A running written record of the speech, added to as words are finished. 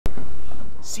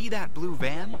See that blue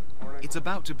van? It's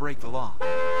about to break the law.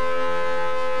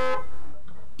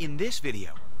 In this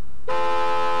video,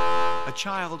 a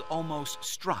child almost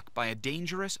struck by a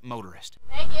dangerous motorist.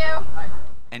 Thank you.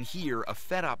 And here, a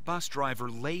fed-up bus driver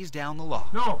lays down the law.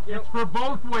 No, it's for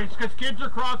both ways, because kids are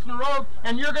crossing the road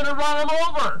and you're going to run them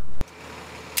over.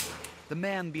 The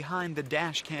man behind the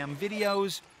dash cam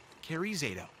videos, Kerry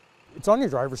Zato. It's on your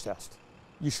driver's test.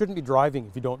 You shouldn't be driving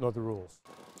if you don't know the rules.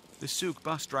 The Souk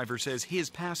bus driver says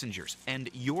his passengers and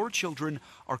your children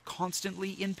are constantly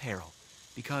in peril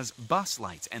because bus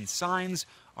lights and signs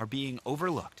are being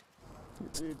overlooked.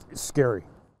 It's scary.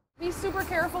 Be super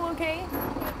careful, okay?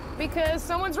 Because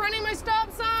someone's running my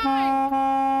stop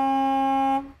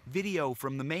sign. Video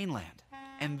from the mainland,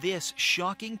 and this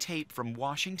shocking tape from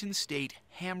Washington State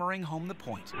hammering home the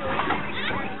point.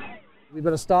 We've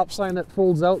got a stop sign that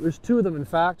folds out. There's two of them, in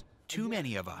fact. Too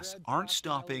many of us aren't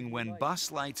stopping when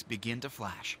bus lights begin to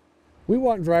flash. We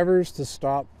want drivers to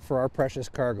stop for our precious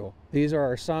cargo. These are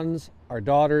our sons, our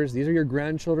daughters, these are your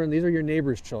grandchildren, these are your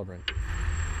neighbors' children.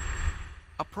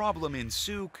 A problem in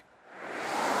Souk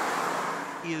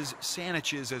is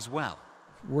Saanich's as well.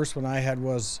 Worst one I had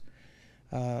was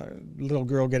a little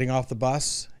girl getting off the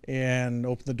bus and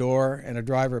opened the door, and a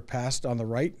driver passed on the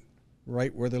right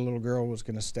where the little girl was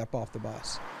going to step off the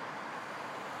bus.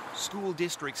 School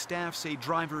district staff say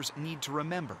drivers need to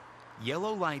remember,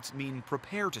 yellow lights mean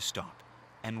prepare to stop,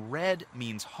 and red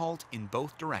means halt in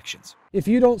both directions. If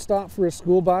you don't stop for a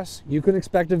school bus, you can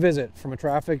expect a visit from a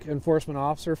traffic enforcement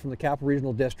officer from the Capital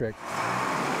Regional District.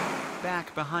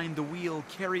 Back behind the wheel,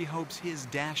 Kerry hopes his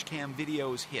dash cam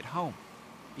videos hit home,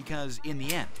 because in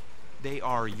the end, they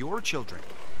are your children.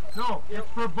 No, it's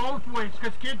for both ways,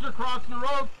 because kids are crossing the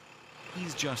road.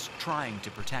 He's just trying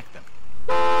to protect them.